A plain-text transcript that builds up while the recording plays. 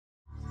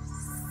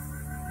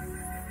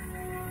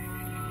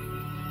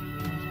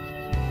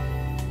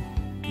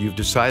You've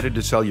decided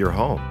to sell your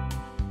home.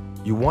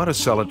 You want to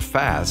sell it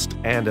fast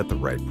and at the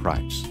right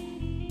price.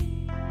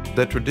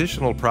 The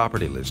traditional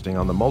property listing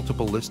on the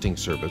multiple listing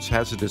service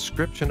has a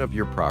description of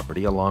your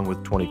property along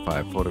with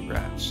 25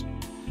 photographs.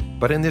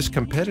 But in this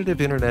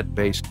competitive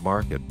internet-based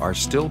market, are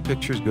still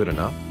pictures good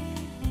enough?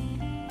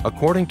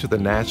 According to the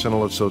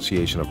National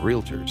Association of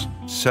Realtors,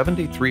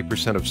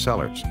 73% of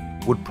sellers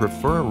would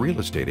prefer a real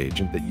estate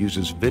agent that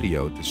uses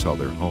video to sell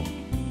their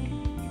home.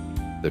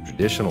 The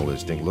traditional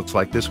listing looks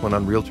like this one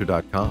on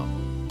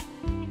Realtor.com.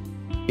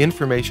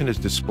 Information is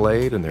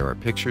displayed and there are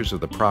pictures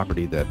of the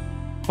property that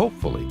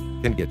hopefully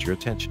can get your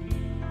attention.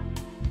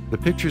 The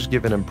pictures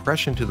give an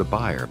impression to the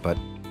buyer, but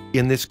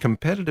in this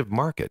competitive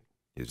market,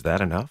 is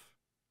that enough?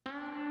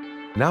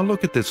 Now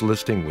look at this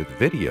listing with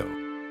video.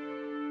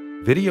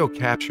 Video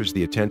captures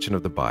the attention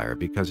of the buyer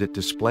because it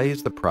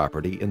displays the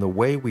property in the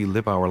way we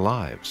live our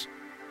lives,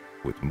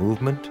 with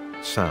movement,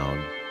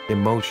 sound,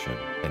 emotion,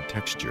 and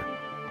texture.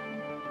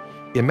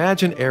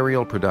 iMagine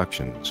Aerial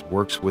Productions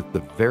works with the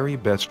very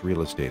best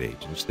real estate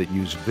agents that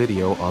use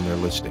video on their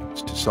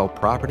listings to sell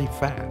property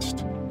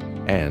fast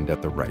and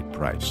at the right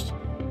price.